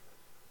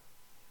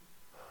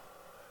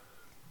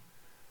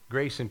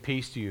Grace and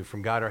peace to you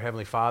from God our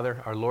Heavenly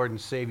Father, our Lord and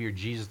Savior,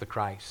 Jesus the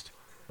Christ,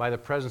 by the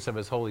presence of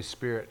His Holy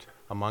Spirit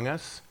among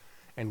us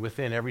and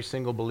within every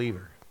single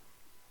believer.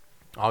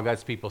 All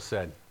God's people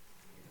said,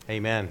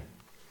 Amen.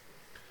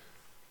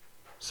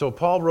 So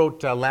Paul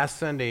wrote last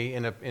Sunday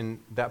in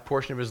that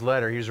portion of his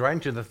letter, he was writing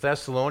to the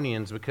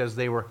Thessalonians because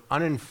they were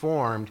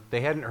uninformed.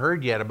 They hadn't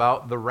heard yet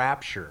about the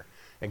rapture,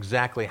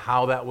 exactly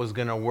how that was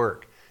going to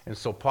work. And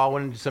so Paul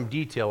went into some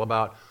detail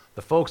about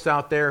the folks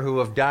out there who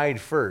have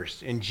died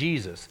first in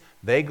Jesus.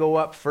 They go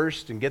up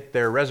first and get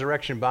their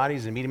resurrection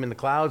bodies and meet Him in the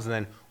clouds, and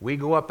then we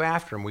go up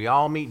after Him. We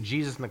all meet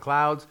Jesus in the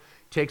clouds,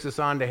 takes us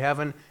on to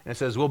heaven, and it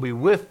says we'll be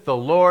with the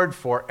Lord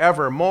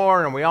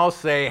forevermore, and we all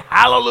say,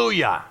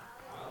 Hallelujah!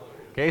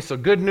 Okay, so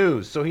good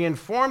news. So he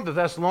informed the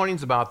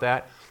Thessalonians about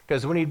that,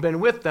 because when he'd been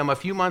with them a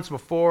few months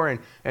before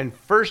and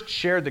first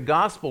shared the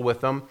gospel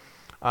with them,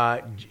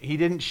 he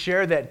didn't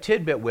share that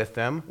tidbit with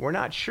them. We're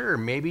not sure.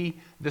 Maybe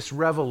this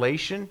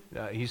revelation,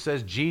 he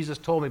says, Jesus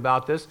told me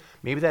about this.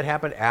 Maybe that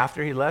happened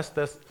after he left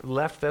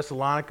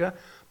Thessalonica,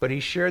 but he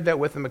shared that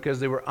with them because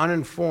they were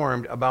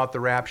uninformed about the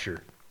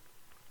rapture.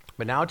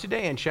 But now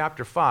today in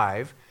chapter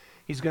 5,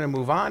 he's going to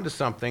move on to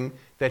something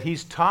that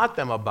he's taught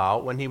them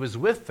about when he was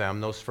with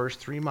them those first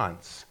 3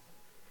 months.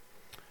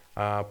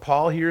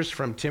 Paul hears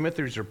from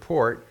Timothy's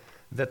report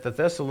that the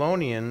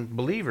Thessalonian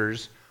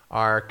believers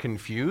are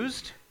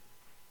confused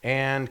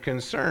and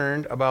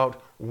concerned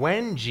about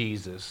when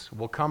Jesus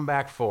will come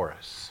back for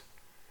us.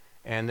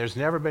 And there's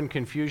never been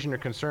confusion or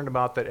concern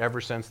about that ever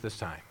since this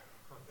time.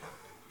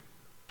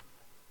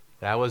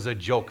 That was a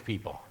joke,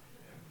 people.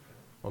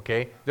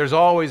 Okay? There's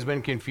always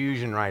been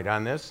confusion, right,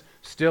 on this.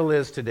 Still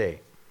is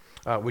today.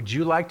 Would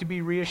you like to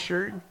be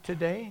reassured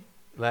today?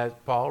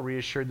 That Paul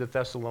reassured the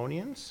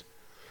Thessalonians?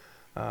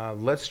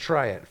 Let's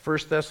try it. 1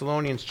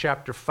 Thessalonians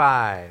chapter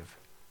 5,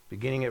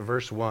 beginning at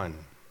verse 1.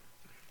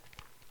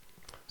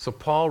 So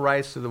Paul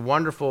writes to the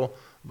wonderful,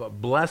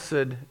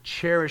 blessed,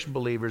 cherished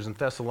believers in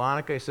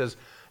Thessalonica. He says,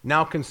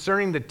 now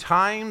concerning the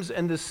times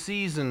and the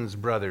seasons,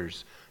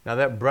 brothers. Now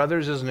that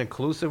brothers is an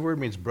inclusive word,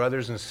 means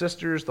brothers and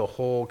sisters, the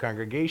whole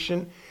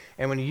congregation.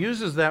 And when he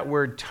uses that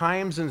word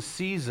times and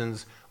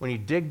seasons, when you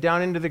dig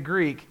down into the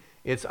Greek,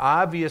 it's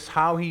obvious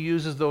how he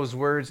uses those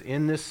words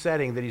in this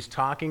setting that he's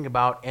talking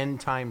about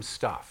end time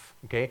stuff.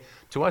 Okay?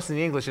 To us in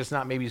the English, it's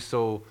not maybe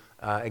so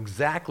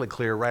exactly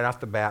clear right off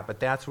the bat, but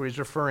that's what he's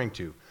referring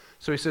to.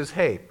 So he says,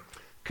 hey,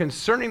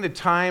 concerning the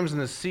times and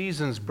the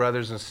seasons,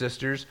 brothers and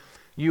sisters,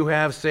 you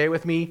have, say it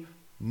with me,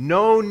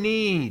 no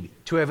need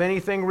to have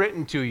anything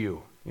written to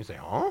you. You say,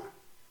 huh?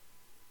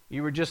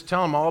 You were just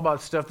telling them all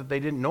about stuff that they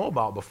didn't know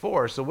about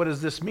before, so what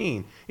does this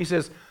mean? He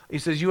says,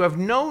 you have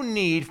no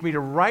need for me to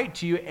write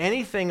to you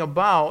anything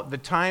about the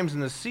times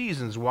and the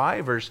seasons. Why?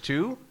 Verse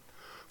 2,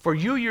 for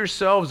you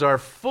yourselves are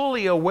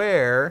fully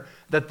aware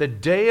that the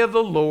day of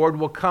the Lord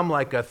will come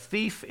like a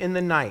thief in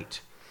the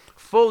night.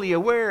 Fully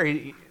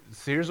aware.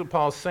 So here's what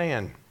Paul's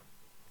saying.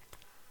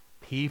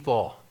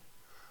 People,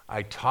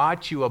 I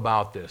taught you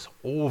about this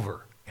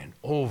over and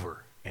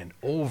over and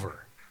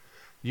over.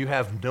 You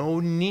have no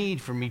need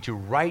for me to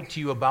write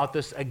to you about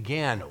this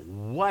again.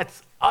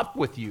 What's up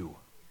with you?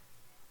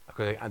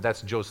 Okay,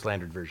 that's Joe's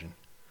slandered version.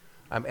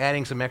 I'm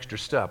adding some extra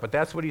stuff, but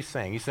that's what he's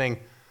saying. He's saying,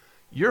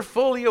 you're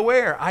fully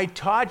aware. I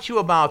taught you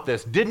about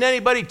this. Didn't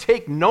anybody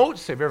take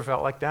notes? Have you ever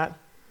felt like that?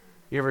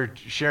 You ever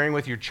sharing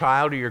with your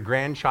child or your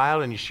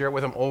grandchild and you share it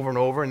with them over and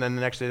over, and then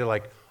the next day they're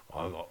like,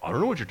 I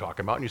don't know what you're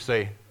talking about. And you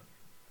say,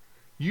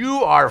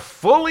 you are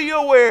fully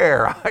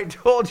aware. I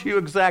told you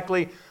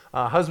exactly.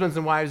 Husbands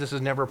and wives, this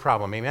is never a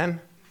problem. Amen?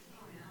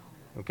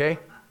 Okay?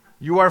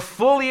 You are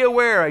fully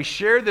aware. I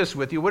shared this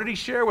with you. What did he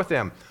share with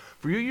them?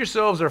 For you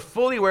yourselves are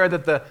fully aware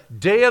that the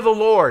day of the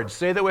Lord,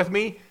 say that with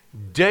me,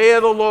 day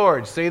of the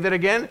Lord. Say that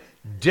again.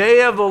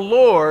 Day of the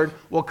Lord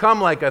will come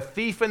like a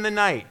thief in the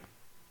night.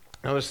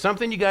 Now, there's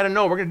something you got to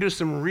know. We're going to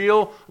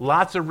do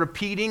lots of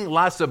repeating,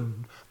 lots of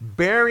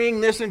burying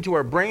this into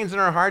our brains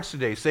and our hearts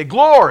today. Say,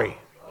 glory.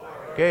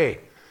 Okay.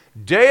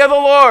 Day of the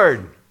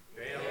Lord.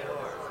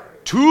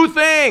 Two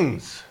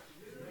things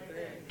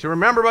to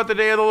remember about the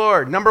day of the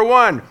Lord. Number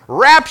one,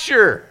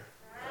 rapture.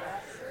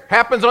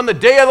 Happens on the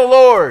day of the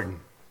Lord.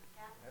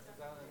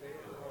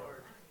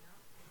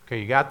 Okay,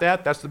 you got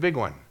that? That's the big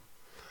one.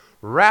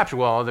 Rapture,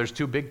 well, there's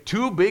two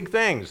big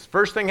things.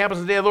 First thing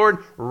happens on the day of the Lord.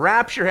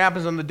 Rapture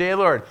happens on the day of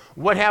the Lord.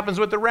 What happens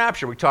with the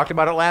rapture? We talked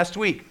about it last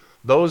week.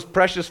 Those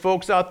precious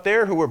folks out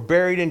there who were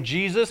buried in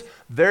Jesus,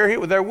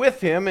 they're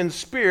with Him in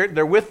spirit.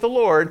 They're with the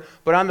Lord.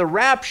 But on the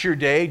rapture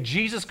day,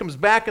 Jesus comes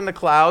back in the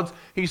clouds.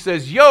 He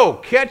says, yo,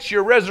 catch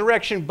your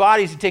resurrection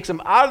bodies. He takes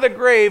them out of the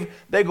grave.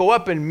 They go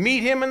up and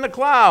meet Him in the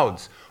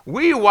clouds.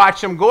 We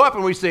watch them go up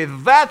and we say,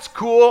 that's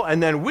cool.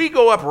 And then we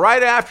go up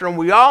right after them.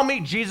 We all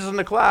meet Jesus in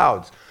the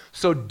clouds.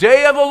 So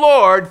day of the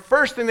Lord,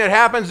 first thing that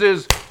happens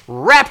is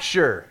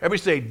rapture.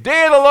 Everybody say,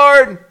 day of the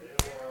Lord,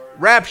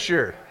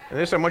 rapture. And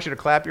this, I want you to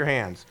clap your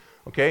hands.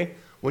 Okay?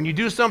 When you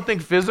do something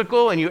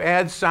physical and you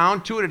add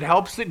sound to it, it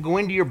helps it go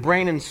into your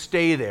brain and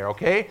stay there,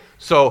 okay?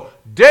 So,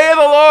 day of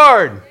the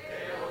Lord.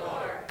 Day of the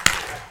Lord.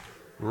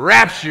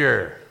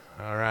 Rapture.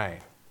 All right.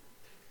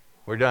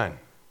 We're done.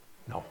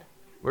 No,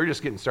 we're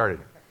just getting started.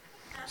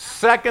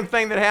 Second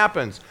thing that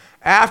happens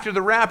after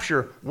the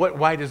rapture,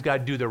 why does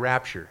God do the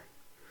rapture?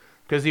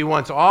 Because he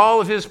wants all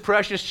of his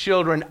precious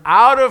children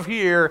out of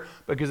here,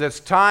 because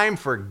it's time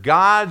for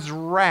God's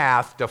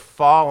wrath to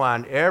fall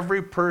on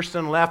every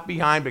person left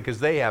behind, because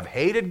they have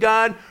hated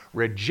God,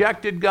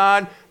 rejected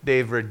God,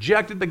 they've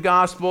rejected the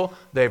gospel,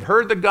 they've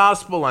heard the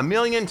gospel a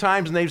million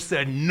times, and they've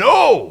said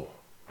no.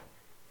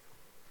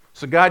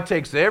 So God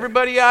takes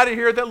everybody out of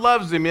here that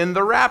loves him in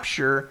the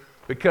rapture,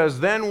 because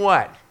then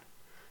what?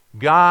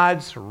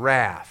 God's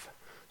wrath.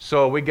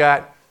 So we're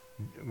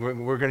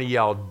going to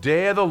yell,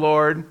 Day of the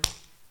Lord,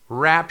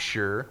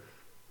 rapture, and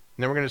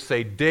then we're going to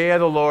say, Day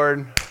of the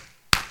Lord,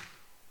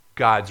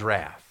 God's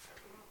wrath.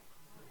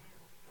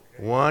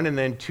 1 and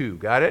then 2.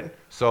 Got it?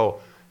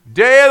 So,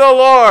 Day of the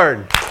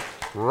Lord,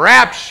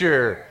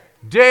 rapture.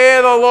 Day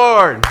of the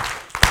Lord,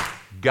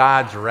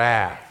 God's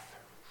wrath.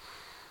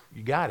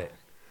 You got it.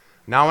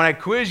 Now, when I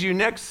quiz you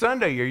next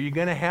Sunday, are you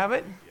going to have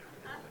it?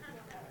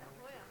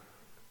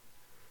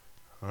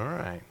 All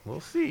right,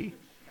 we'll see.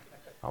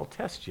 I'll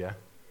test you.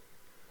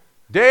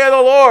 Day of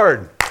the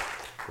Lord,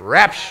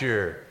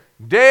 rapture.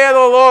 Day of the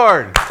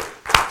Lord,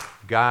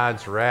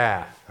 God's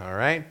wrath. All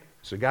right?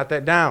 So got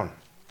that down.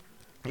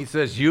 He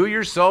says, you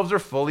yourselves are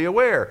fully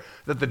aware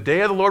that the day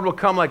of the Lord will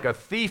come like a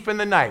thief in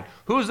the night.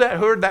 Who's that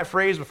heard that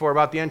phrase before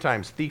about the end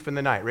times? Thief in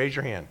the night. Raise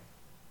your hand.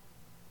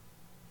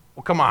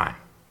 Well, come on.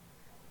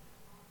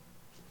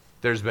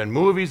 There's been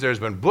movies, there's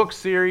been book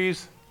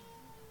series.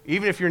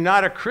 Even if you're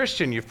not a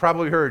Christian, you've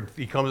probably heard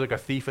he comes like a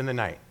thief in the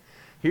night.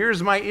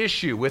 Here's my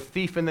issue with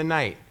thief in the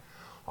night.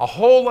 A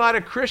whole lot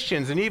of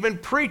Christians and even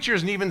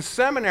preachers and even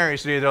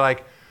seminaries today, they're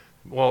like,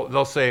 well,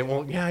 they'll say,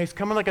 well, yeah, he's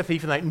coming like a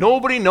thief in the night.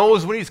 Nobody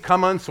knows when he's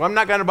coming, so I'm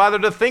not going to bother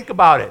to think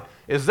about it.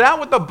 Is that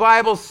what the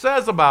Bible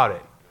says about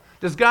it?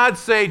 Does God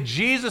say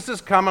Jesus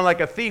is coming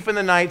like a thief in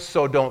the night,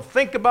 so don't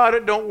think about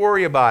it, don't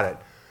worry about it?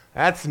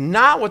 That's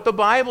not what the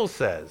Bible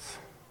says.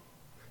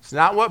 It's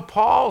not what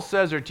Paul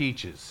says or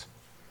teaches.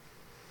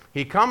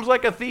 He comes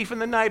like a thief in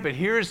the night, but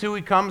here's who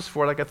he comes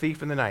for like a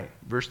thief in the night.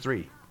 Verse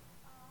 3.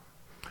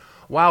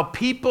 While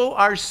people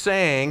are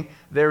saying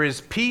there is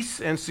peace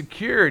and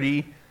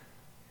security,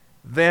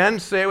 then,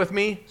 say it with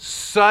me,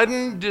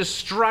 sudden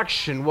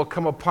destruction will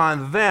come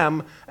upon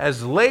them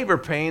as labor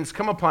pains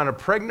come upon a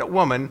pregnant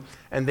woman,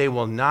 and they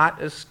will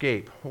not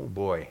escape. Oh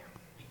boy.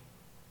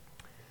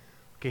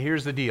 Okay,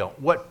 here's the deal.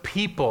 What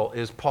people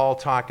is Paul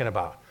talking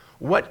about?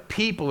 What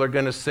people are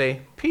going to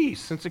say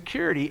peace and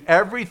security?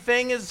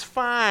 Everything is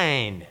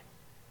fine.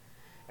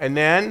 And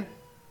then,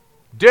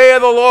 Day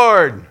of the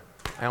Lord.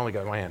 I only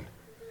got one hand.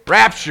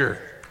 Rapture.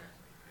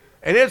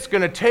 And it's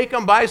going to take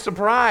them by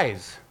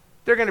surprise.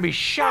 They're going to be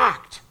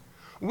shocked.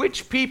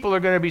 Which people are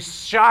going to be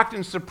shocked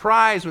and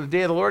surprised when the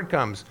day of the Lord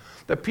comes?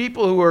 The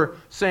people who are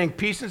saying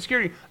peace and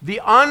security. The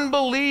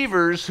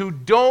unbelievers who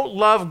don't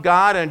love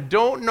God and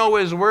don't know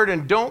his word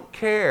and don't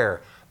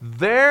care.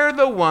 They're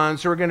the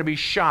ones who are going to be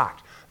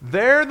shocked.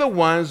 They're the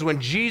ones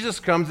when Jesus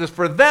comes,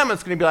 for them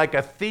it's going to be like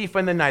a thief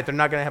in the night. They're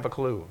not going to have a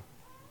clue.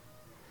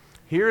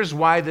 Here's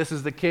why this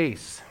is the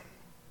case.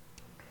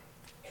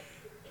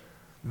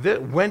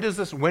 When does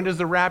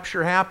the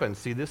rapture happen?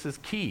 See, this is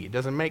key. It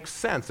doesn't make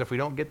sense if we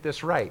don't get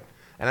this right.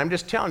 And I'm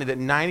just telling you that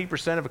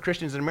 90% of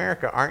Christians in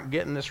America aren't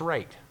getting this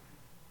right.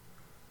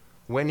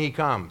 When he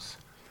comes.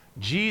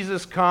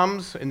 Jesus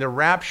comes in the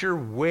rapture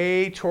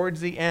way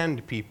towards the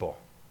end, people.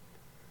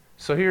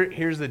 So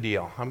here's the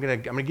deal. I'm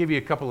gonna give you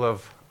a couple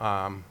of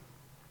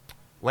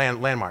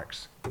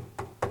landmarks.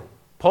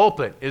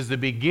 Pulpit is the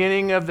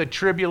beginning of the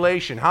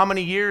tribulation. How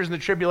many years in the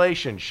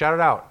tribulation? Shout it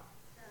out.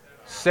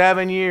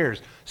 7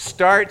 years.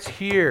 Starts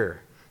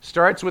here.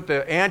 Starts with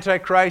the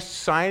Antichrist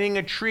signing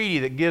a treaty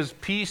that gives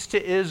peace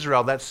to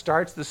Israel. That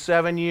starts the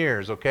 7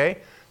 years, okay?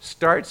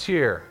 Starts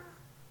here.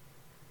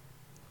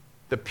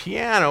 The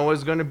piano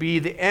is going to be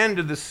the end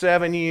of the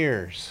 7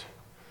 years.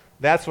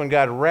 That's when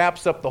God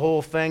wraps up the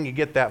whole thing. You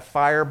get that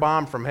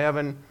firebomb from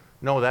heaven.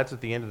 No, that's at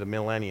the end of the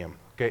millennium.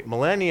 Okay,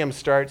 millennium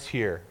starts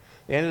here.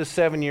 The end of the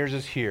 7 years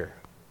is here.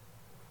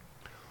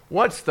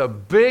 What's the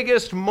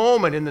biggest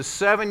moment in the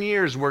 7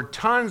 years where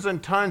tons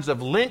and tons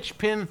of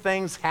linchpin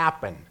things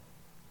happen?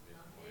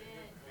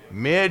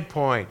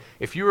 Midpoint.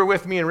 If you were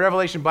with me in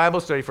Revelation Bible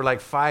study for like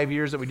 5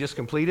 years that we just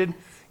completed,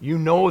 you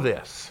know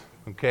this,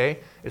 okay?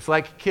 It's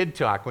like Kid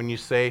Talk when you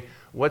say,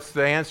 what's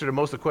the answer to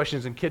most of the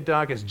questions in Kid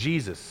Talk? It's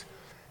Jesus.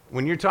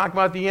 When you're talking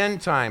about the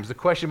end times, the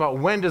question about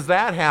when does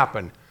that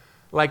happen?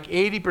 Like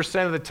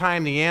 80% of the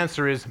time the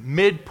answer is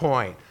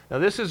midpoint. Now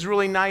this is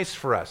really nice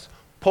for us.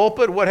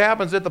 Pulpit, what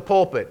happens at the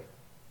pulpit?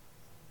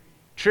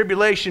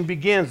 Tribulation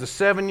begins, the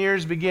 7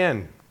 years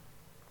begin.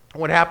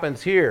 What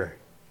happens here?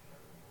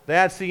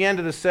 That's the end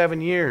of the 7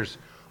 years.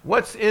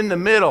 What's in the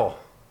middle?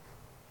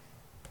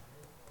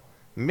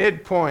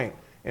 Midpoint.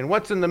 And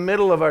what's in the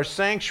middle of our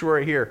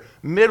sanctuary here?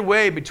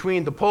 Midway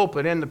between the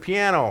pulpit and the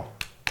piano.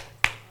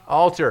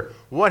 Altar.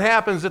 What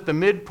happens at the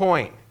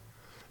midpoint?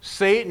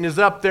 Satan is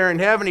up there in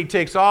heaven. He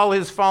takes all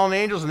his fallen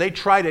angels and they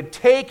try to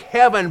take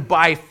heaven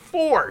by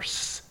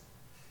force.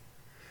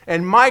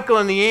 And Michael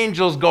and the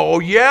angels go, oh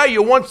yeah,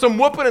 you want some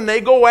whooping? And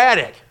they go at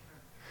it.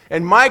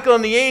 And Michael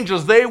and the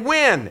angels, they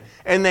win.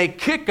 And they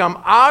kick them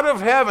out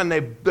of heaven.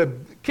 They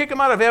kick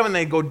them out of heaven.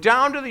 They go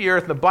down to the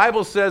earth. The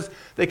Bible says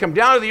they come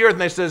down to the earth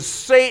and they says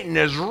Satan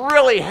is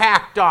really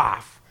hacked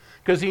off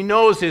because he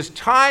knows his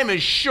time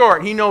is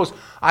short. He knows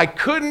I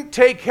couldn't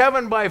take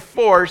heaven by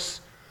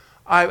force.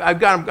 I'm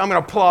going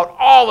to pull out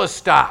all the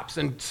stops.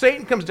 And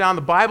Satan comes down.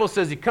 The Bible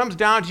says he comes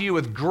down to you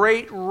with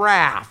great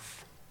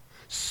wrath.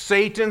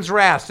 Satan's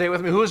wrath. Say it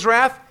with me. Whose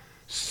wrath?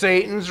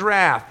 Satan's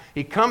wrath.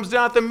 He comes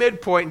down at the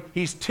midpoint.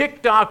 He's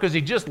ticked off because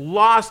he just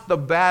lost the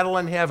battle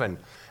in heaven.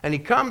 And he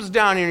comes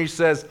down here and he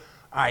says,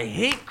 I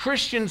hate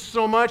Christians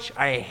so much.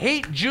 I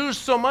hate Jews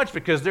so much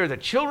because they're the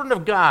children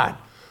of God.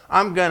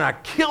 I'm going to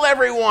kill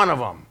every one of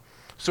them.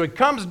 So he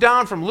comes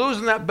down from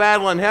losing that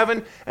battle in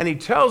heaven and he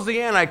tells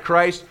the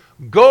Antichrist,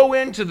 go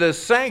into the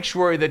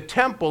sanctuary, the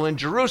temple in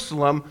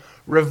Jerusalem,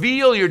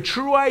 reveal your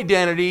true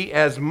identity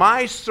as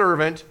my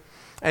servant,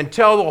 and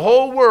tell the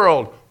whole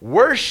world,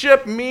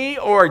 worship me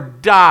or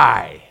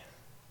die.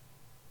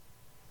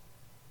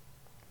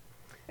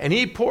 And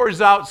he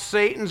pours out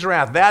Satan's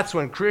wrath. That's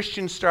when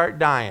Christians start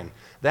dying.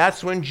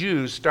 That's when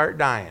Jews start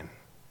dying.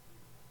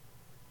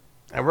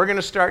 And we're going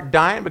to start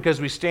dying because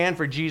we stand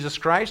for Jesus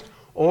Christ,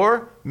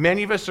 or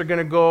many of us are going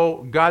to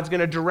go, God's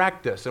going to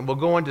direct us, and we'll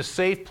go into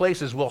safe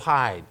places, we'll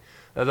hide.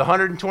 The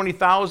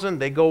 120,000,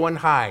 they go and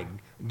hide.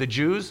 The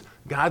Jews,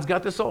 God's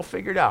got this all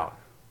figured out.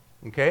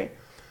 Okay?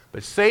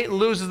 But Satan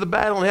loses the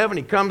battle in heaven.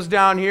 He comes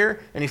down here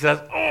and he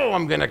says, oh,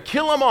 I'm going to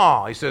kill them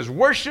all. He says,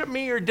 worship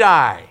me or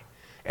die.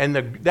 And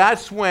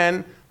that's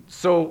when,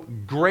 so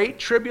great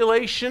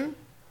tribulation,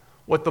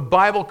 what the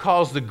Bible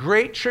calls the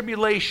great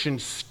tribulation,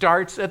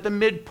 starts at the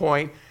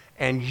midpoint,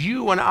 and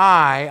you and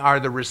I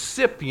are the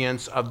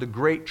recipients of the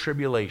great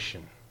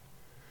tribulation.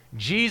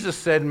 Jesus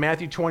said in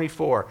Matthew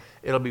 24,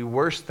 it'll be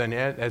worse than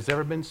has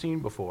ever been seen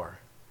before.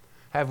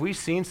 Have we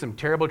seen some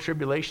terrible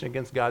tribulation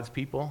against God's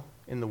people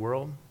in the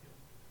world?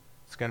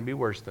 It's going to be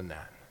worse than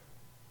that.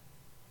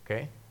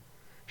 Okay?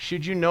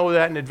 Should you know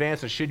that in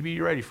advance and should you be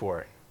ready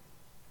for it?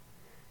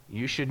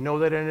 You should know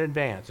that in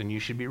advance and you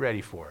should be ready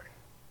for it.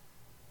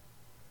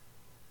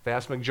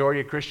 Vast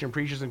majority of Christian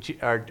preachers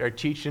are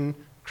teaching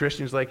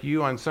Christians like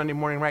you on Sunday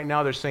morning right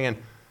now. They're saying,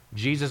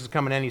 Jesus is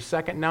coming any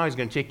second now. He's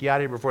going to take you out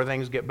of here before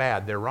things get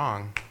bad. They're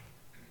wrong.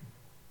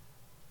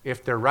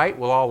 If they're right,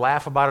 we'll all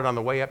laugh about it on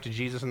the way up to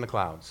Jesus in the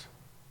clouds.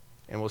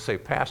 And we'll say,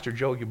 Pastor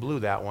Joe, you blew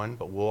that one,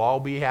 but we'll all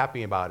be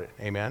happy about it.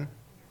 Amen?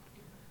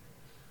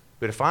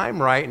 But if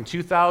I'm right and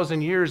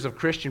 2,000 years of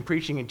Christian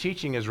preaching and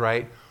teaching is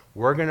right,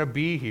 we're going to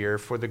be here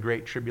for the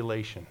Great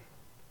Tribulation.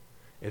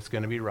 It's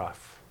going to be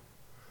rough.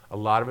 A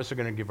lot of us are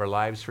going to give our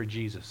lives for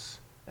Jesus.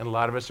 And a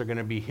lot of us are going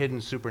to be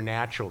hidden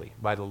supernaturally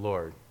by the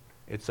Lord.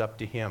 It's up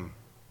to Him.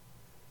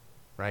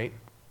 Right?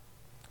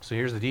 So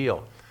here's the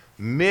deal.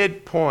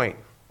 Midpoint,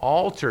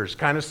 altars,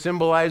 kind of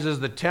symbolizes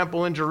the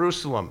temple in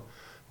Jerusalem.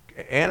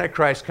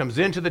 Antichrist comes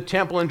into the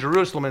temple in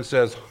Jerusalem and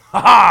says,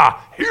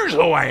 ha-ha, here's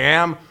who I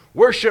am.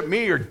 Worship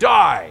me or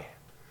die.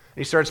 And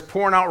he starts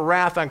pouring out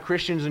wrath on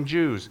Christians and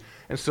Jews.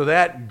 And so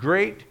that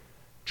great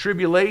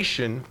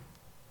tribulation,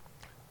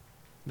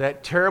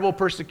 that terrible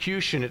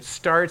persecution, it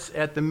starts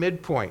at the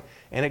midpoint.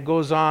 And it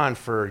goes on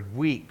for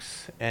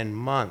weeks and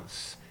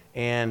months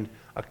and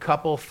a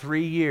couple,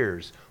 3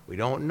 years. We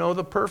don't know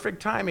the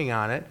perfect timing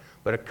on it,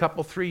 but a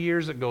couple, 3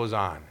 years it goes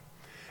on.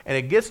 And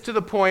it gets to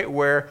the point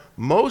where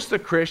most of the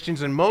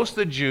Christians and most of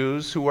the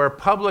Jews who are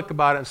public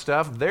about it and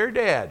stuff, they're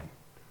dead.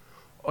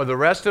 Or the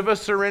rest of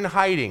us are in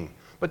hiding.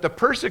 But the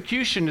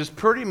persecution has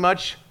pretty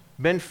much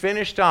been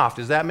finished off.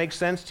 Does that make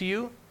sense to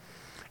you?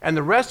 And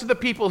the rest of the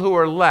people who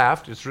are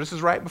left, this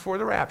is right before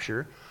the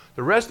rapture,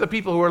 the rest of the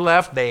people who are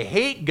left, they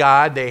hate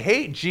God, they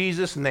hate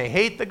Jesus, and they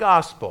hate the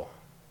gospel.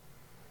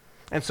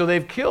 And so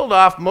they've killed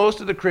off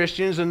most of the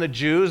Christians and the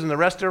Jews and the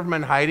rest of them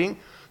in hiding.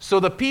 So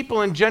the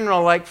people in general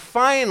are like,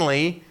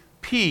 finally,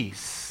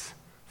 peace.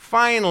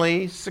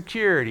 Finally,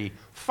 security.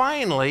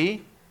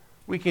 Finally,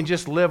 we can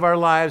just live our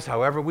lives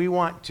however we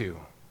want to.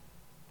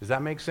 Does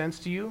that make sense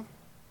to you?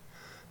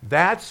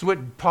 That's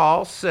what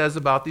Paul says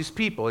about these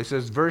people. He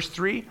says, verse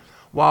 3,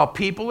 while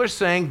people are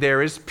saying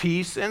there is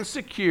peace and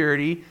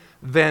security,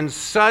 then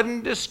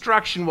sudden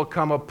destruction will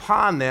come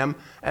upon them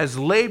as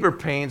labor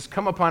pains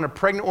come upon a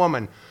pregnant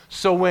woman.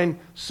 So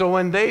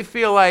when they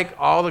feel like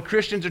all the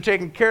Christians are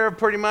taken care of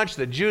pretty much,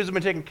 the Jews have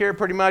been taken care of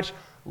pretty much,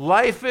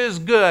 life is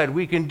good.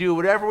 We can do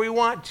whatever we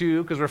want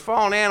to because we're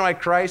following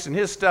Antichrist and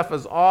his stuff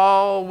is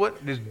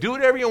just do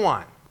whatever you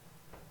want.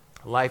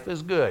 Life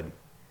is good.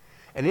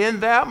 And in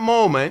that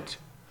moment,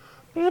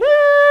 we're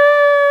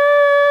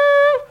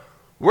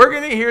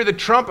going to hear the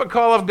trumpet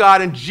call of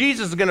God, and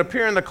Jesus is going to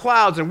appear in the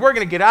clouds, and we're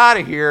going to get out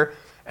of here.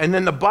 And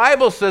then the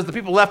Bible says the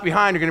people left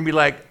behind are going to be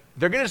like,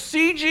 they're going to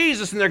see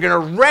Jesus, and they're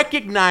going to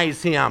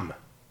recognize him.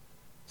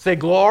 Say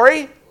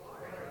glory.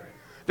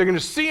 They're going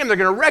to see him, they're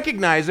going to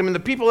recognize him, and the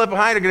people left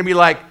behind are going to be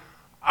like,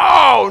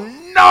 oh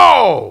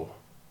no.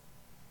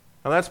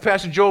 Now that's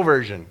Pastor Joe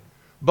version.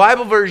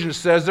 Bible version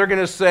says they're going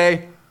to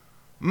say,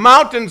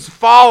 mountains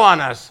fall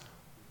on us.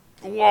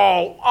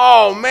 whoa,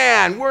 oh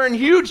man, we're in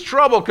huge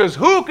trouble because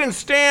who can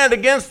stand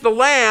against the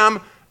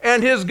Lamb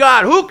and his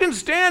God? Who can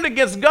stand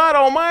against God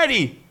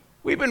Almighty?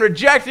 We've been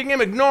rejecting him,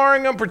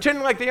 ignoring him,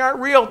 pretending like they aren't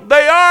real.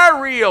 They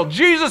are real.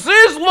 Jesus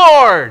is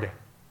Lord.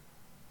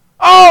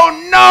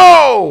 Oh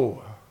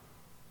no!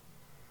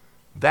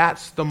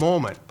 That's the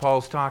moment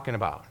Paul's talking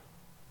about.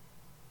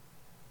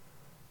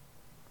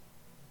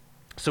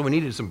 So we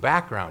needed some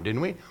background, didn't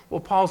we? Well,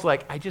 Paul's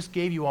like, I just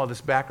gave you all this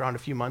background a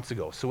few months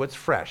ago, so it's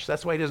fresh.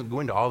 That's why he doesn't go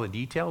into all the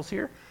details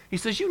here. He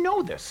says, you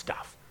know this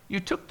stuff. You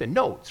took the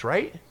notes,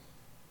 right?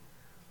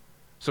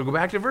 So go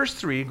back to verse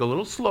 3. Go a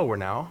little slower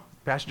now.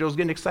 Pastor Joe's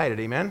getting excited,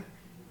 amen?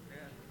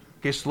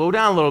 Okay, slow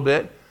down a little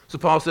bit. So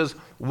Paul says,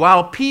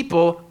 while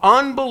people,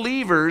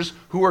 unbelievers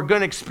who are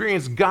going to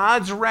experience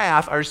God's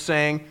wrath are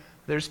saying,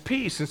 there's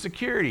peace and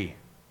security.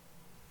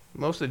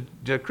 Most of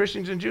the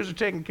Christians and Jews are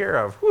taken care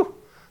of. Whew.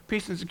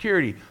 Peace and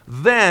security.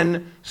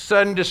 Then,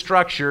 sudden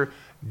destruction,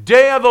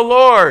 day of the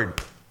Lord,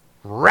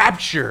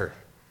 rapture,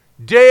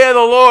 day of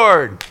the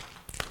Lord,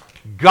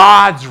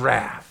 God's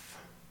wrath.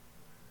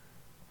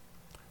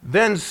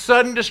 Then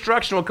sudden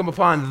destruction will come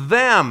upon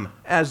them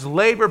as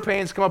labor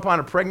pains come upon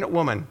a pregnant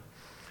woman,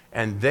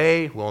 and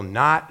they will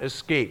not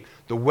escape.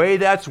 The way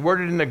that's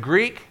worded in the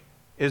Greek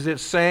is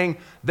it's saying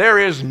there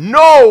is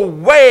no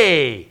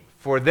way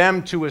for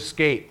them to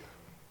escape.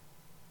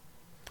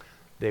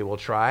 They will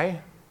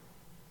try.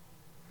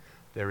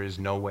 There is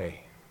no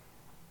way.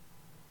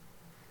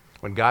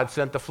 When God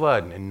sent the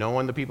flood and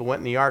knowing the people went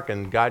in the ark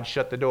and God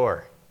shut the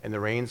door and the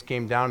rains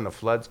came down and the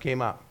floods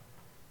came up,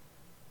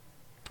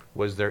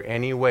 was there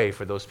any way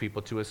for those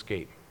people to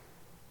escape?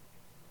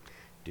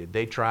 Did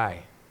they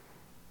try?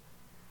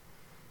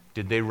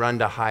 Did they run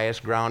to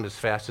highest ground as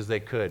fast as they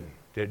could?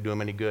 Did it do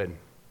them any good?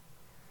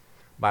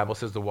 The Bible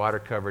says the water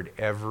covered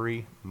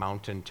every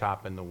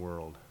mountaintop in the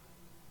world.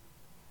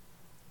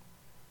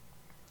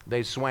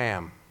 They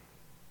swam.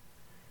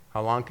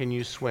 How long can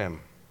you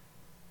swim?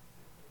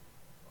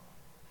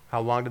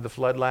 How long did the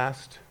flood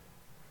last?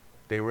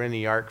 They were in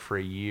the ark for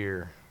a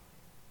year.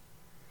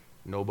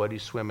 Nobody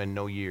swimming,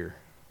 no year.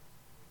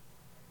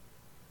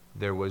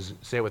 There was,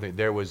 say it with me,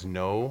 there was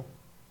no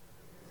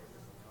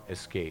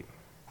escape.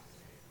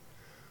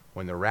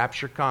 When the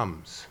rapture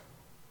comes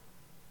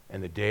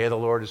and the day of the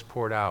Lord is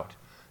poured out,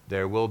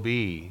 there will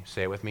be,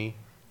 say it with me,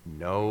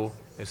 no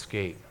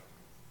escape.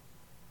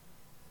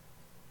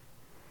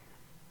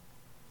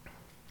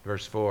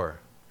 Verse 4,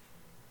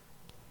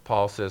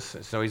 Paul says,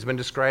 so he's been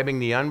describing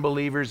the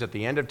unbelievers at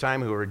the end of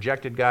time who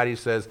rejected God. He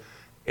says,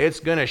 it's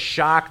going to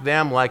shock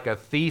them like a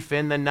thief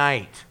in the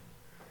night,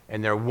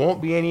 and there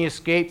won't be any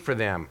escape for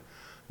them.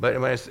 But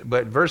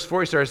verse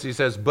 4 he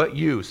says, but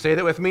you. Say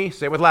that with me.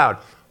 Say it with loud.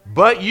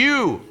 But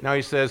you. Now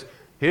he says,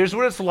 here's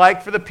what it's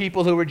like for the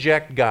people who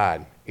reject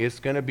God. It's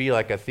going to be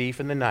like a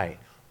thief in the night.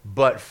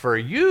 But for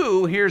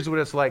you, here's what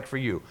it's like for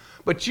you.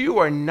 But you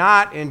are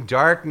not in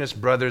darkness,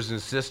 brothers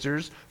and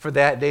sisters, for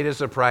that day to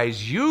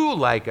surprise you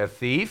like a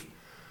thief.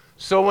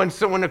 So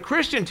when a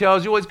Christian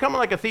tells you, well, he's coming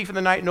like a thief in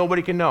the night,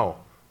 nobody can know.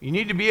 You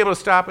need to be able to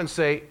stop and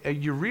say,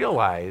 you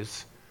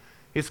realize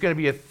it's going to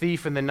be a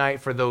thief in the night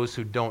for those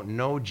who don't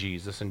know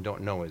Jesus and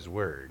don't know his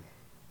word.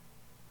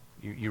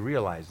 You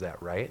realize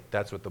that, right?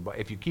 That's what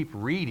if you keep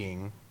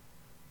reading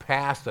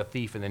past a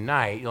thief in the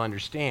night, you'll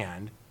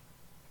understand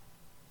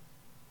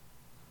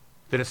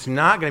that it's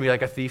not going to be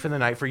like a thief in the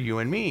night for you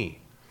and me.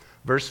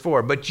 Verse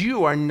 4, but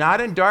you are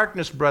not in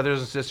darkness, brothers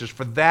and sisters,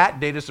 for that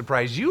day to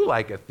surprise you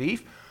like a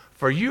thief,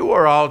 for you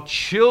are all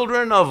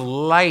children of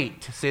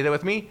light. Say that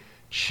with me.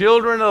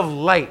 Children of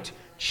light,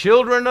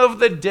 children of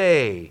the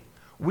day.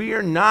 We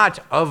are not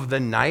of the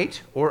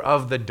night or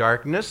of the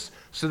darkness.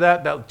 So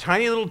that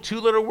tiny little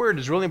two-letter word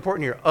is really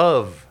important here.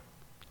 Of.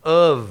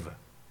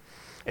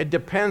 It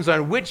depends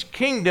on which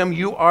kingdom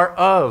you are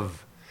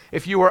of.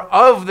 If you are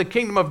of the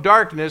kingdom of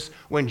darkness,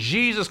 when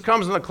Jesus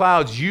comes in the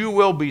clouds, you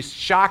will be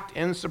shocked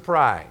and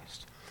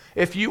surprised.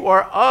 If you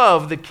are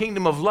of the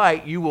kingdom of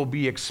light, you will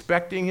be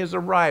expecting his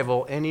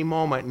arrival any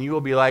moment, and you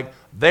will be like,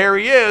 there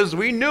he is.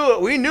 We knew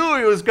it. We knew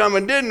he was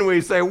coming, didn't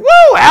we? Say, woo,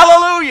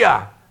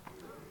 hallelujah.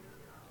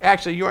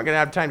 Actually, you aren't going to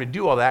have time to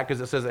do all that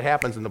because it says it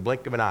happens in the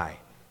blink of an eye.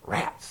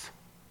 Rats.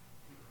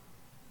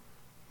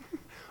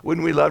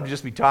 Wouldn't we love to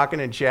just be talking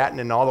and chatting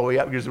and all the way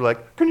up because we're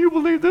like, can you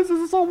believe this? This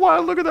is so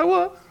wild. Look at that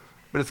one.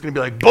 But it's going to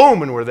be like,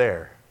 boom, and we're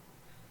there.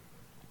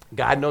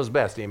 God knows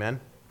best, amen?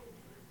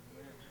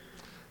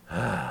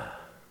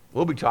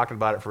 We'll be talking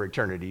about it for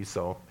eternity,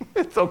 so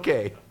it's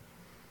okay.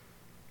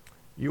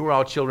 You are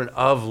all children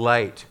of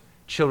light,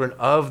 children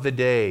of the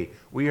day.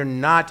 We are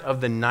not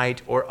of the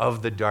night or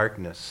of the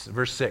darkness.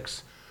 Verse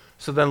 6.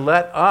 So then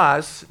let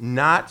us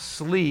not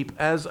sleep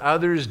as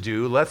others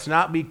do. Let's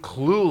not be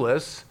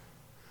clueless,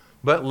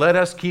 but let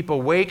us keep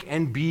awake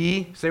and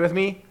be, say with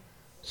me,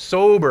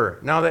 sober.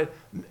 Now that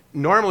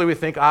normally we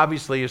think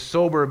obviously is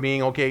sober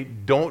being, okay,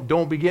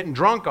 don't be getting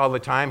drunk all the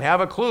time.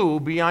 Have a clue,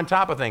 be on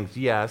top of things.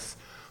 Yes.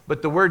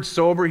 But the word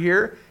sober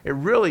here, it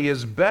really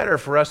is better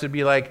for us to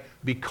be like,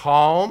 be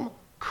calm,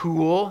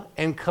 cool,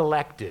 and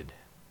collected.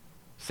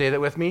 Say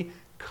that with me.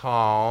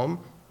 Calm,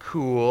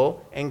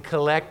 cool, and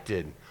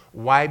collected.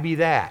 Why be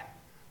that?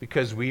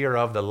 Because we are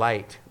of the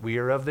light. We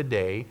are of the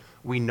day.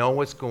 We know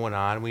what's going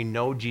on. We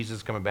know Jesus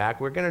is coming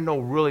back. We're going to know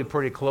really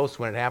pretty close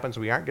when it happens.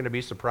 We aren't going to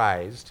be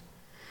surprised.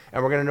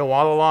 And we're going to know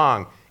all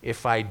along,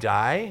 if I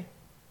die,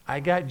 I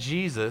got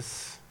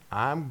Jesus.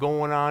 I'm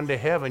going on to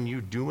heaven.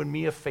 You doing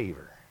me a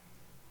favor.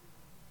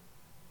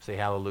 Say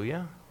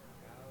hallelujah.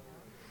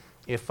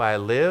 If I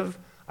live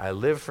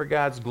for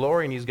God's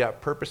glory, and he's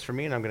got purpose for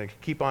me, and I'm going to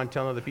keep on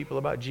telling other people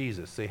about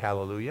Jesus. Say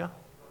hallelujah.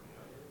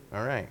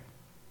 All right.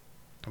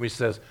 He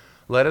says,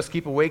 let us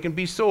keep awake and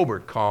be sober,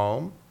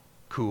 calm,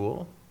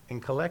 cool,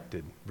 and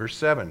collected. Verse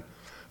 7.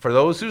 For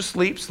those who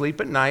sleep,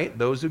 sleep at night.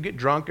 Those who get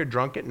drunk are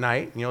drunk at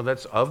night. You know,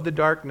 that's of the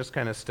darkness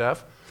kind of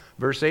stuff.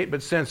 Verse 8,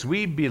 but since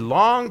we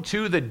belong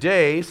to the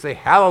day, say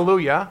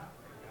hallelujah,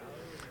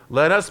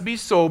 let us be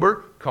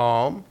sober,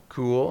 calm,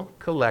 cool,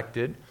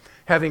 collected,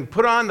 having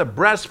put on the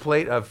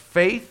breastplate of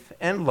faith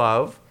and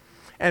love,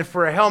 and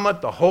for a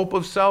helmet, the hope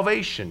of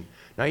salvation.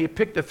 Now you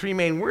pick the three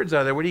main words out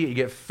of there. What do you get? You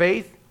get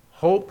faith,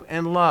 hope,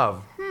 and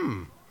love.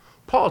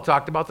 Paul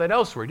talked about that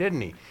elsewhere,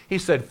 didn't he? He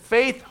said,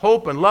 faith,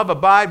 hope, and love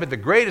abide, but the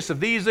greatest of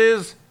these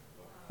is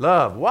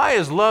love. Why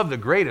is love the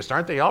greatest?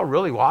 Aren't they all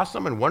really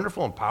awesome and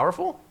wonderful and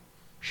powerful?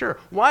 Sure.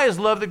 Why is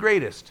love the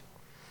greatest?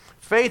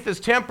 Faith is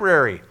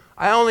temporary.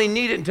 I only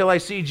need it until I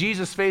see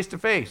Jesus face to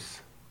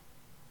face.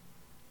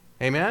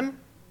 Amen?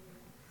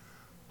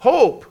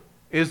 Hope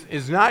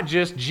is not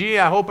just, gee,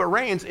 I hope it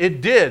rains.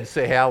 It did,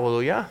 say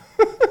hallelujah.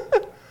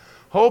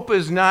 Hope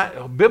is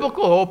not,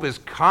 biblical hope is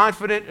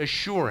confident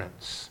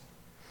assurance.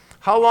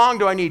 How long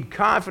do I need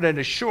confident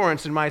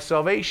assurance in my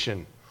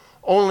salvation?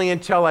 Only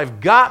until I've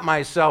got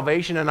my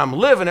salvation and I'm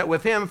living it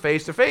with him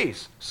face to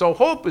face. So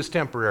hope is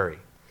temporary.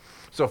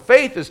 So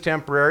faith is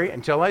temporary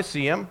until I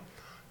see him.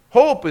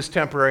 Hope is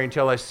temporary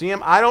until I see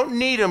him. I don't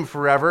need him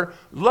forever.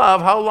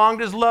 Love, how long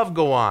does love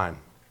go on?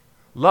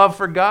 Love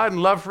for God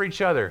and love for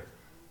each other.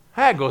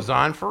 That goes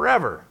on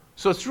forever.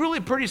 So it's really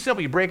pretty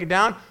simple. You break it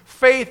down.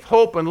 Faith,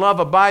 hope, and love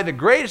abide. The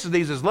greatest of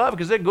these is love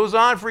because it goes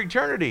on for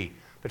eternity.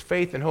 But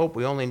faith and hope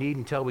we only need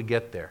until we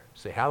get there.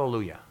 Say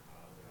hallelujah.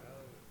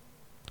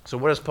 So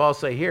what does Paul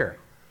say here?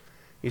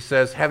 He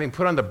says, having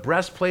put on the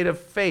breastplate of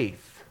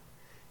faith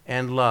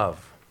and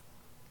love.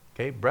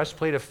 Okay,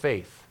 breastplate of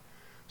faith.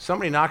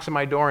 Somebody knocks on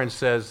my door and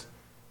says,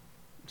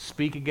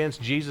 speak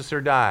against Jesus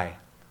or die.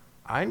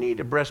 I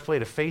need a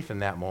breastplate of faith in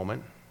that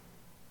moment.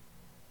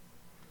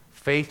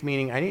 Faith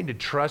meaning I need to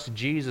trust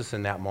Jesus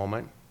in that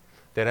moment.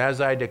 That as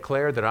I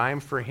declare that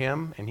I'm for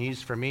him and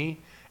he's for me,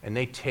 and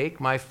they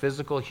take my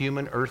physical,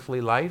 human,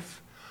 earthly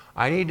life,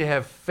 I need to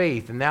have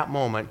faith in that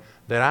moment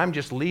that I'm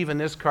just leaving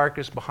this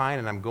carcass behind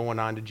and I'm going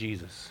on to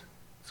Jesus.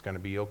 It's going to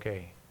be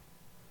okay.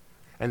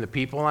 And the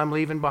people I'm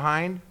leaving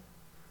behind,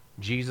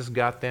 Jesus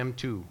got them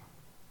too.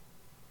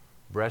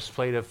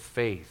 Breastplate of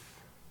faith.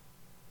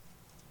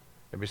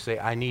 Everybody say,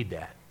 I need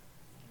that.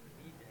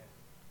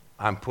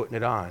 I'm putting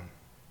it on.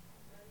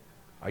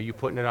 Are you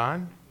putting it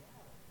on?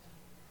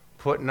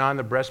 Putting on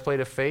the breastplate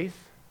of faith?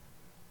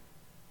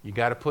 You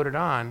got to put it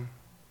on.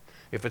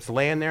 If it's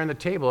laying there on the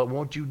table, it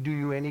won't do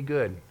you any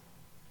good.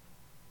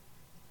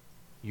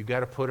 You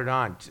got to put it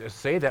on.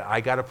 Say that, I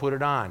got to put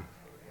it on.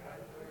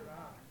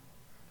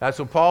 That's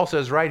what Paul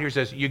says right here. He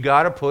says, you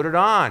got to put it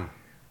on.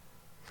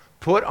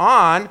 Put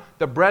on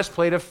the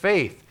breastplate of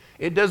faith.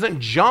 It doesn't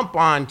jump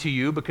onto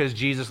you because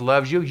Jesus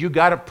loves you. You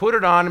got to put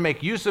it on and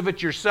make use of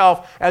it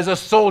yourself as a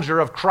soldier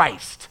of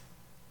Christ.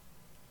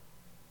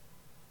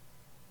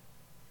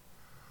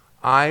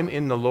 I'm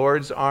in the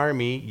Lord's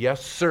army,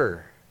 yes,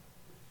 sir.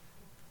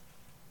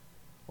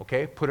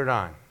 Okay, put it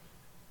on.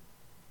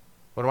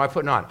 What am I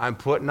putting on? I'm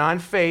putting on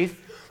faith.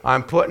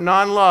 I'm putting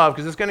on love,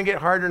 because it's going to get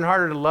harder and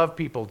harder to love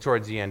people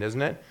towards the end,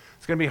 isn't it?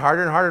 It's going to be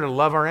harder and harder to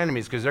love our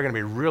enemies, because they're going to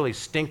be really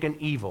stinking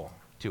evil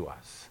to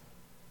us.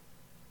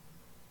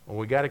 Well,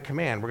 we got a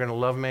command. We're going to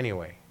love them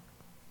anyway.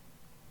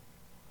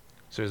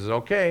 So he says,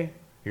 okay,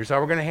 here's how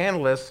we're going to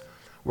handle this.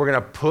 We're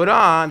going to put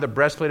on the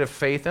breastplate of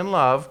faith and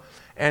love,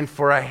 and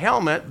for a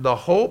helmet, the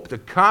hope, the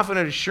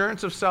confident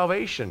assurance of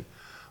salvation.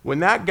 When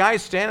that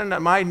guy's standing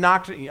at my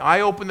knock,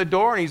 I open the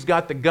door and he's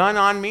got the gun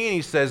on me and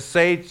he says,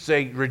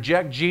 say,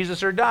 reject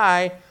Jesus or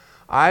die.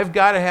 I've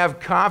got to have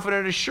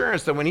confident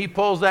assurance that when he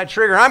pulls that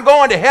trigger, I'm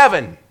going to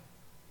heaven.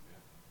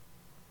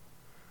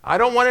 I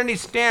don't want any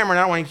stammering.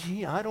 I don't want,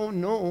 gee, I don't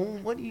know.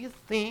 What do you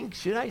think?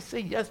 Should I say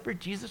yes for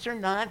Jesus or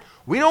not?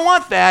 We don't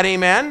want that,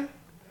 amen?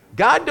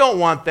 God don't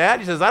want that.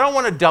 He says, I don't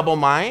want a double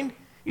mind.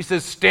 He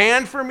says,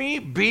 stand for me,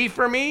 be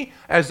for me,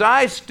 as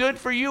I stood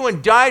for you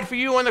and died for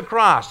you on the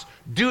cross.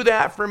 Do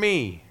that for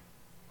me.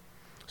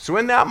 So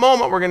in that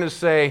moment, we're going to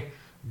say,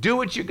 do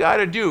what you got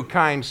to do,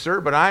 kind sir,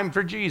 but I'm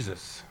for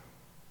Jesus.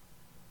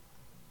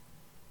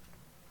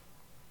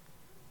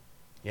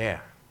 Yeah.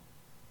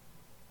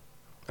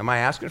 Am I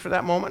asking for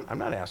that moment? I'm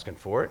not asking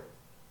for it.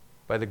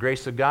 By the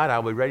grace of God,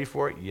 I'll be ready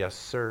for it. Yes,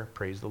 sir.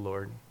 Praise the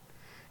Lord.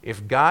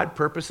 If God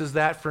purposes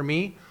that for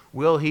me,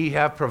 will he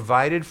have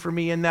provided for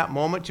me in that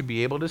moment to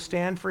be able to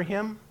stand for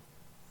him?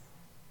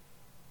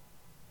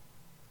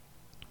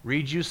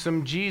 Read you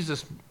some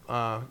Jesus,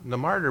 the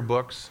martyr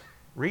books.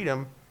 Read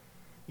them.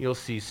 You'll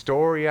see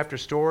story after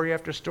story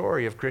after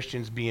story of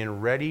Christians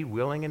being ready,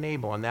 willing, and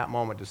able in that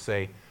moment to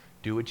say,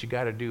 do what you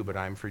got to do, but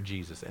I'm for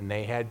Jesus. And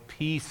they had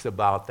peace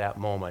about that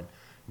moment.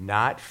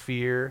 Not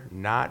fear,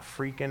 not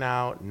freaking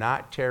out,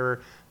 not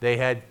terror. They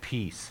had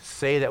peace.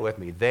 Say that with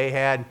me. They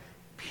had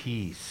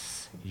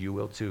peace. You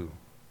will too.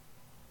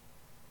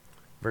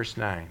 Verse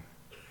 9.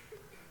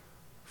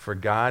 For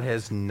God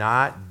has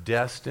not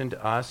destined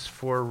us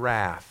for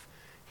wrath.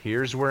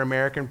 Here's where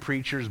American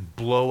preachers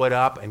blow it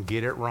up and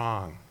get it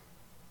wrong.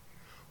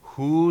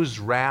 Whose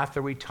wrath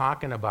are we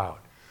talking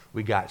about?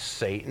 We got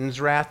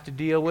Satan's wrath to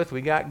deal with.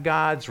 We got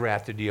God's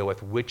wrath to deal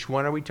with. Which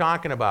one are we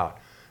talking about?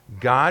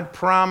 God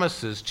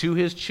promises to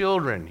his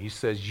children. He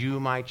says, you,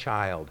 my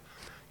child,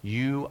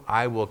 you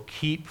I will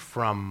keep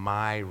from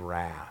my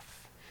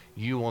wrath.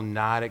 You will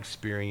not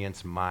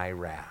experience my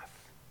wrath.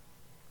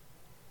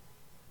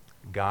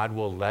 God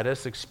will let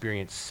us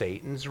experience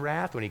Satan's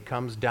wrath when he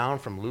comes down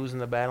from losing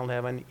the battle in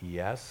heaven.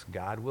 Yes,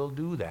 God will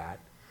do that.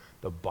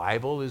 The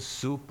Bible is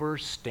super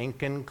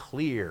stinking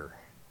clear.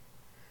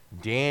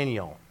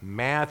 Daniel,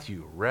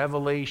 Matthew,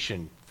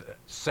 Revelation,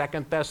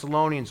 2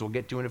 Thessalonians we'll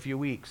get to in a few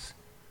weeks.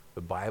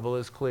 The Bible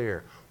is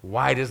clear.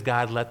 Why does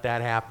God let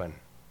that happen?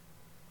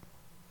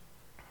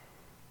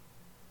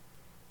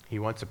 He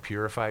wants a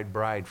purified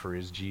bride for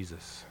his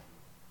Jesus.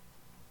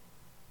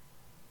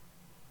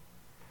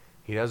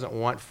 He doesn't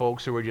want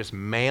folks who are just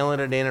mailing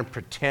it in and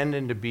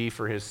pretending to be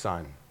for his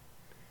son.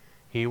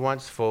 He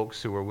wants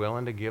folks who are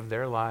willing to give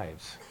their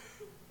lives.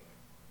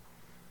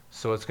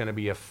 So it's going to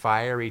be a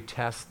fiery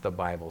test, the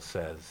Bible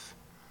says.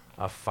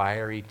 A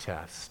fiery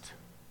test.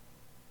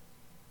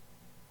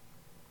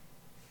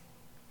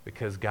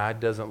 Because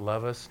God doesn't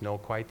love us? No,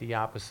 quite the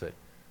opposite.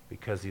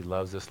 Because he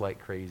loves us like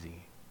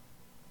crazy.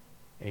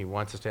 And he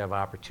wants us to have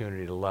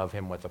opportunity to love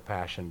him with a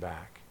passion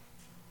back.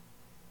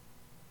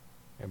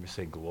 Everybody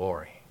say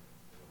glory.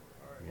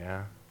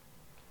 Yeah.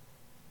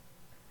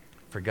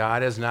 For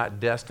God has not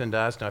destined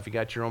us. Now, if you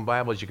got your own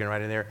Bibles, you can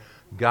write in there.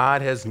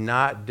 God has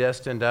not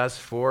destined us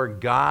for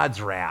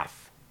God's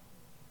wrath.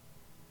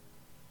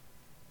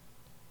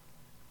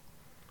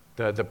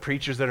 The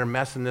preachers that are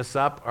messing this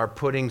up are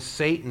putting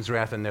Satan's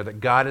wrath in there,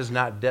 that God has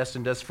not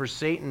destined us for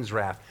Satan's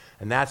wrath.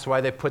 And that's why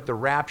they put the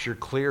rapture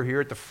clear here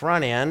at the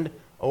front end,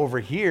 over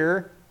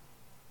here,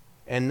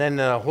 and then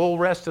the whole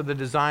rest of the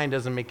design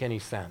doesn't make any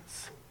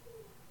sense.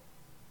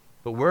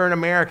 But we're in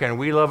America, and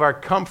we love our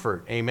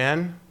comfort,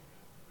 amen?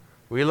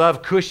 We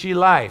love cushy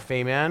life,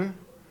 amen?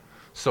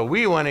 So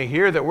we want to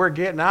hear that we're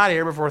getting out of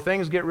here before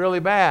things get really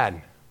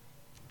bad.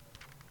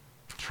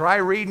 Try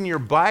reading your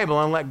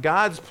Bible and let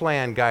God's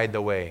plan guide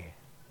the way.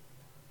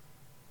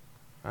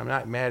 I'm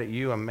not mad at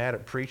you. I'm mad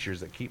at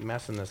preachers that keep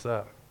messing this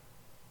up.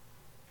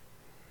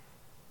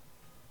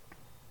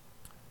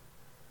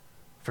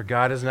 For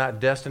God has not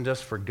destined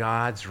us for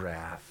God's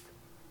wrath,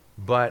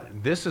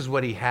 but this is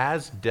what he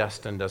has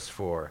destined us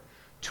for,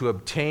 to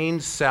obtain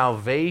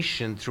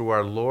salvation through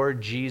our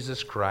Lord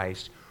Jesus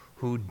Christ,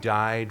 who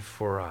died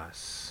for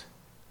us,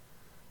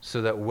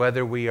 so that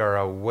whether we are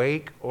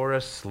awake or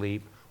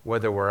asleep,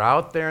 whether we're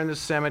out there in the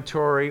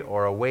cemetery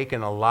or awake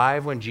and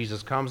alive when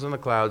Jesus comes in the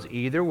clouds,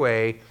 either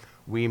way,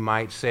 we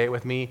might, say it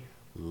with me,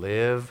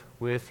 live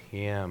with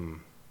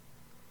him.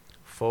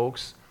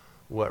 Folks,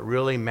 what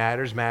really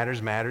matters,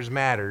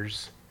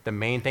 the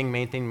main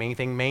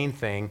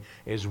thing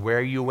is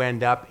where you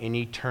end up in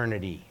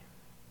eternity.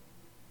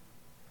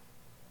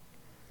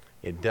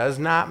 It does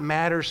not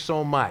matter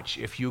so much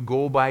if you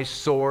go by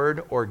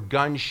sword or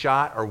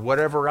gunshot or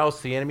whatever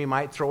else the enemy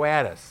might throw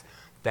at us.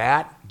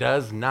 That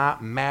does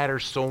not matter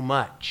so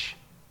much.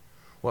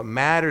 What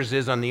matters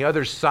is on the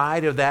other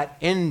side of that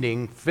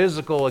ending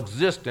physical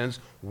existence,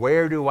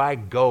 where do I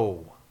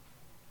go?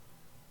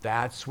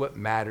 That's what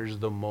matters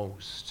the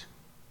most.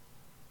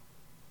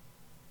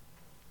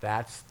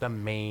 That's the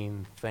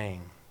main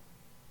thing.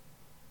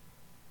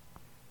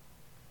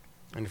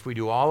 And if we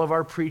do all of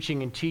our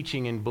preaching and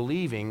teaching and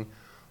believing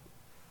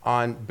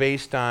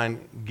based on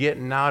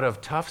getting out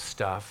of tough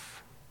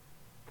stuff,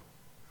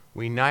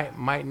 we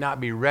might not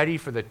be ready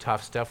for the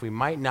tough stuff. We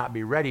might not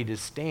be ready to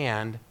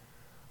stand.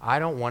 I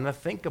don't want to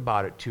think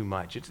about it too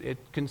much. It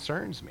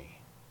concerns me.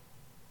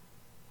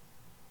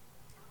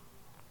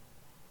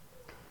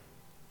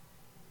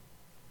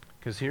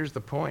 Because here's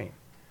the point.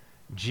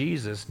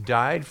 Jesus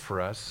died for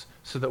us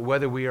so that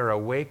whether we are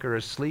awake or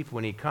asleep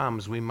when he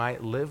comes, we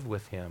might live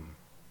with him.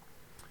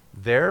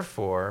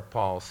 Therefore,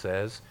 Paul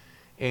says,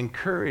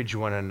 encourage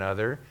one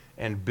another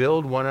and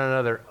build one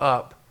another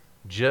up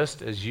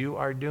just as you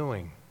are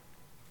doing.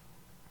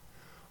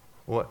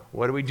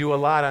 What do we do a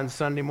lot on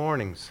Sunday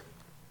mornings?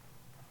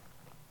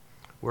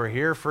 We're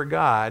here for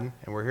God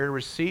and we're here to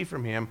receive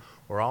from him.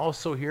 We're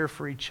also here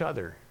for each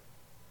other.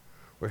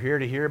 We're here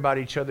to hear about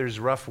each other's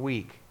rough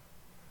week.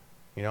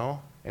 You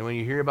know? And when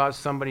you hear about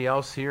somebody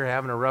else here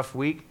having a rough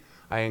week,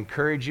 I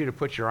encourage you to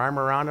put your arm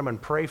around them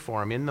and pray for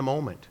them in the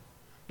moment.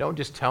 Don't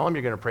just tell them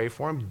you're going to pray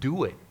for them.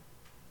 Do it.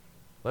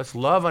 Let's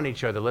love on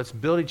each other. Let's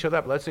build each other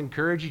up. Let's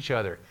encourage each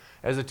other.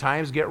 as the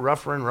times get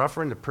rougher and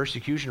rougher and the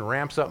persecution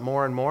ramps up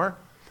more and more,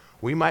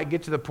 we might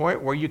get to the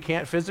point where you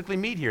can't physically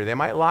meet here. They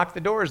might lock the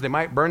doors. They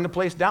might burn the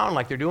place down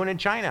like they're doing in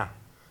China.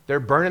 They're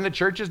burning the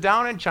churches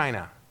down in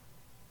China.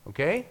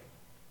 Okay?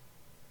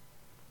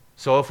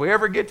 So if we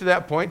ever get to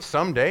that point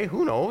someday,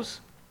 who knows,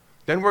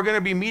 then we're going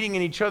to be meeting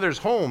in each other's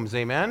homes,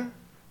 amen?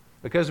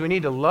 Because we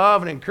need to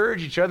love and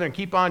encourage each other and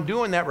keep on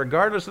doing that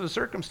regardless of the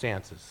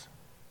circumstances.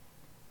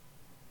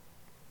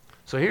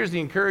 So here's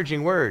the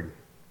encouraging word.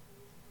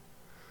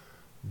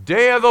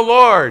 Day of the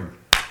Lord,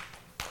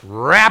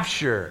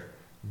 rapture.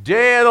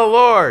 Day of the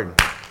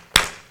Lord,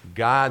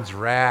 God's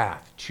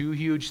wrath. Two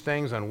huge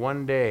things on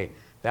one day.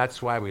 That's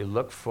why we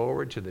look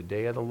forward to the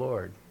day of the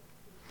Lord.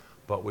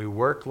 But we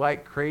work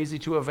like crazy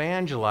to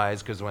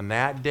evangelize, because when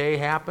that day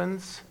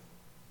happens,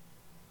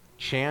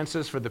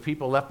 chances for the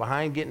people left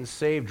behind getting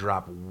saved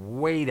drop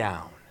way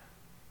down.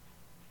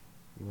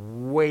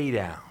 Way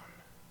down.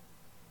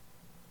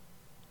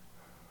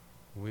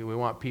 We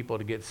want people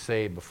to get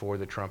saved before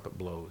the trumpet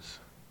blows.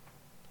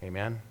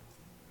 Amen?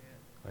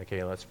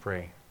 Okay, let's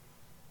pray.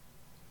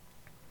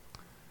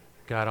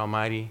 God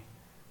Almighty,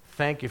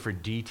 thank you for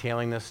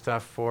detailing this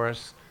stuff for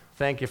us.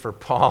 Thank you for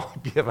Paul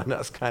giving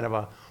us kind of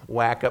a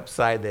whack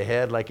upside the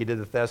head like he did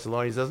the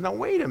Thessalonians. He says, no,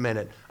 wait a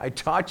minute. I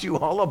taught you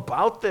all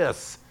about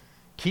this.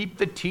 Keep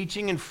the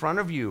teaching in front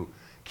of you.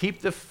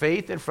 Keep the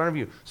faith in front of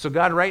you. So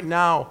God, right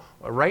now,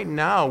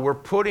 we're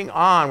picking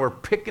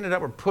it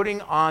up, we're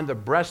putting on the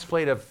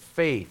breastplate of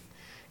faith.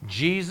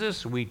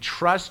 Jesus, we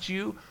trust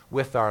you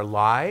with our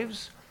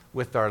lives,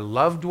 with our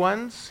loved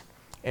ones,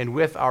 and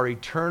with our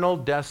eternal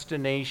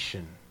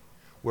destination.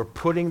 We're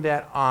putting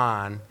that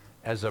on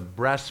as a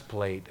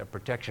breastplate of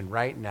protection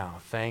right now.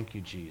 Thank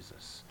you,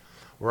 Jesus.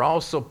 We're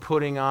also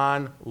putting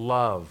on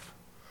love.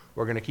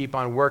 We're going to keep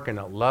on working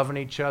at loving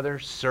each other,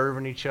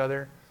 serving each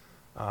other,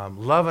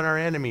 loving our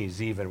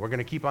enemies even. We're going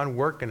to keep on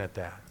working at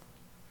that.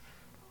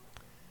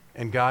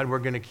 And God, we're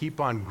going to keep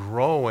on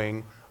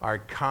growing our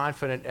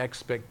confident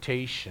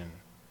expectation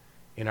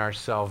in our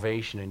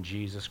salvation in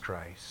Jesus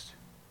Christ.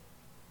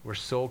 We're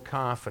so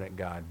confident,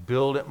 God.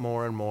 Build it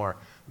more and more.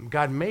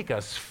 God, make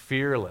us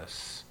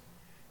fearless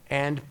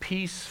and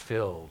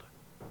peace-filled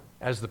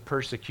as the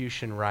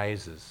persecution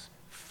rises.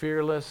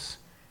 Fearless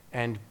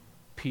and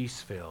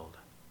peace-filled.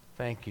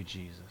 Thank you,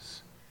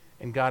 Jesus.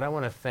 And God, I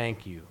want to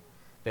thank you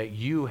that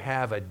you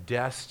have a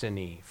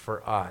destiny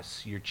for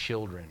us, your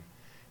children.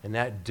 And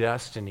that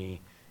destiny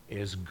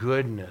is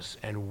goodness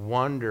and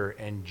wonder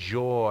and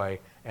joy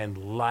and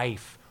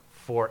life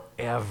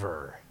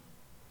forever.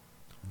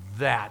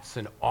 That's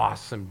an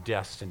awesome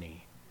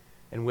destiny.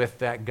 And with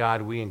that,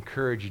 God, we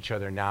encourage each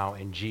other now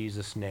in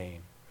Jesus'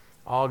 name.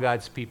 All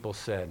God's people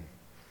said,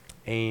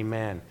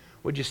 amen.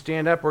 Would you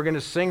stand up? We're going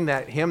to sing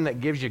that hymn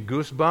that gives you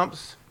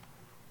goosebumps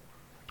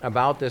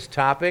about this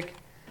topic.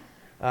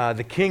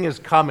 The King is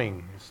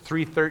coming. It's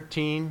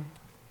 313.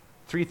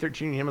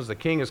 313 hymn is The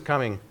King is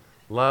Coming.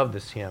 Love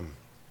this hymn.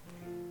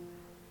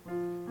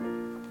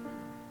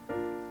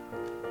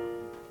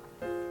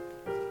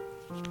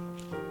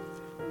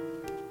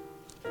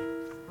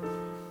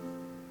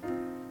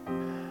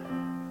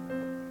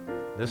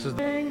 This is the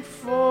thing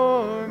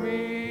for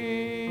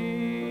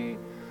me. I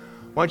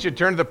want you to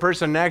turn to the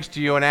person next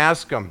to you and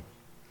ask them,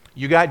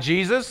 you got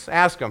Jesus?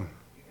 Ask them.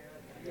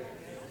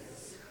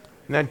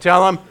 And then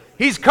tell them,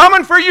 he's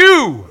coming for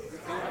you.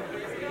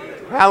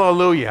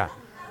 Hallelujah.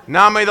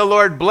 Now may the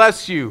Lord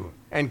bless you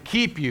and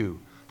keep you.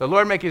 The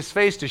Lord make his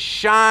face to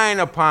shine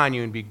upon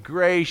you and be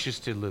gracious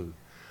to you.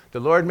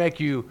 The Lord make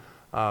you,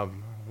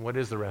 what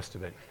is the rest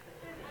of it?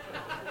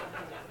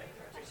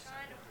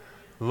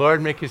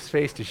 Lord, make his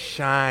face to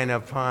shine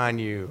upon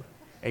you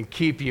and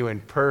keep you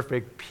in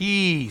perfect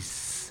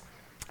peace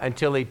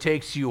until he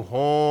takes you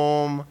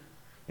home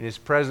in his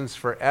presence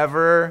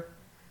forever.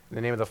 In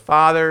the name of the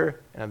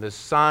Father, and of the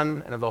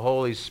Son, and of the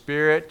Holy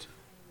Spirit.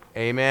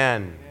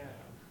 Amen.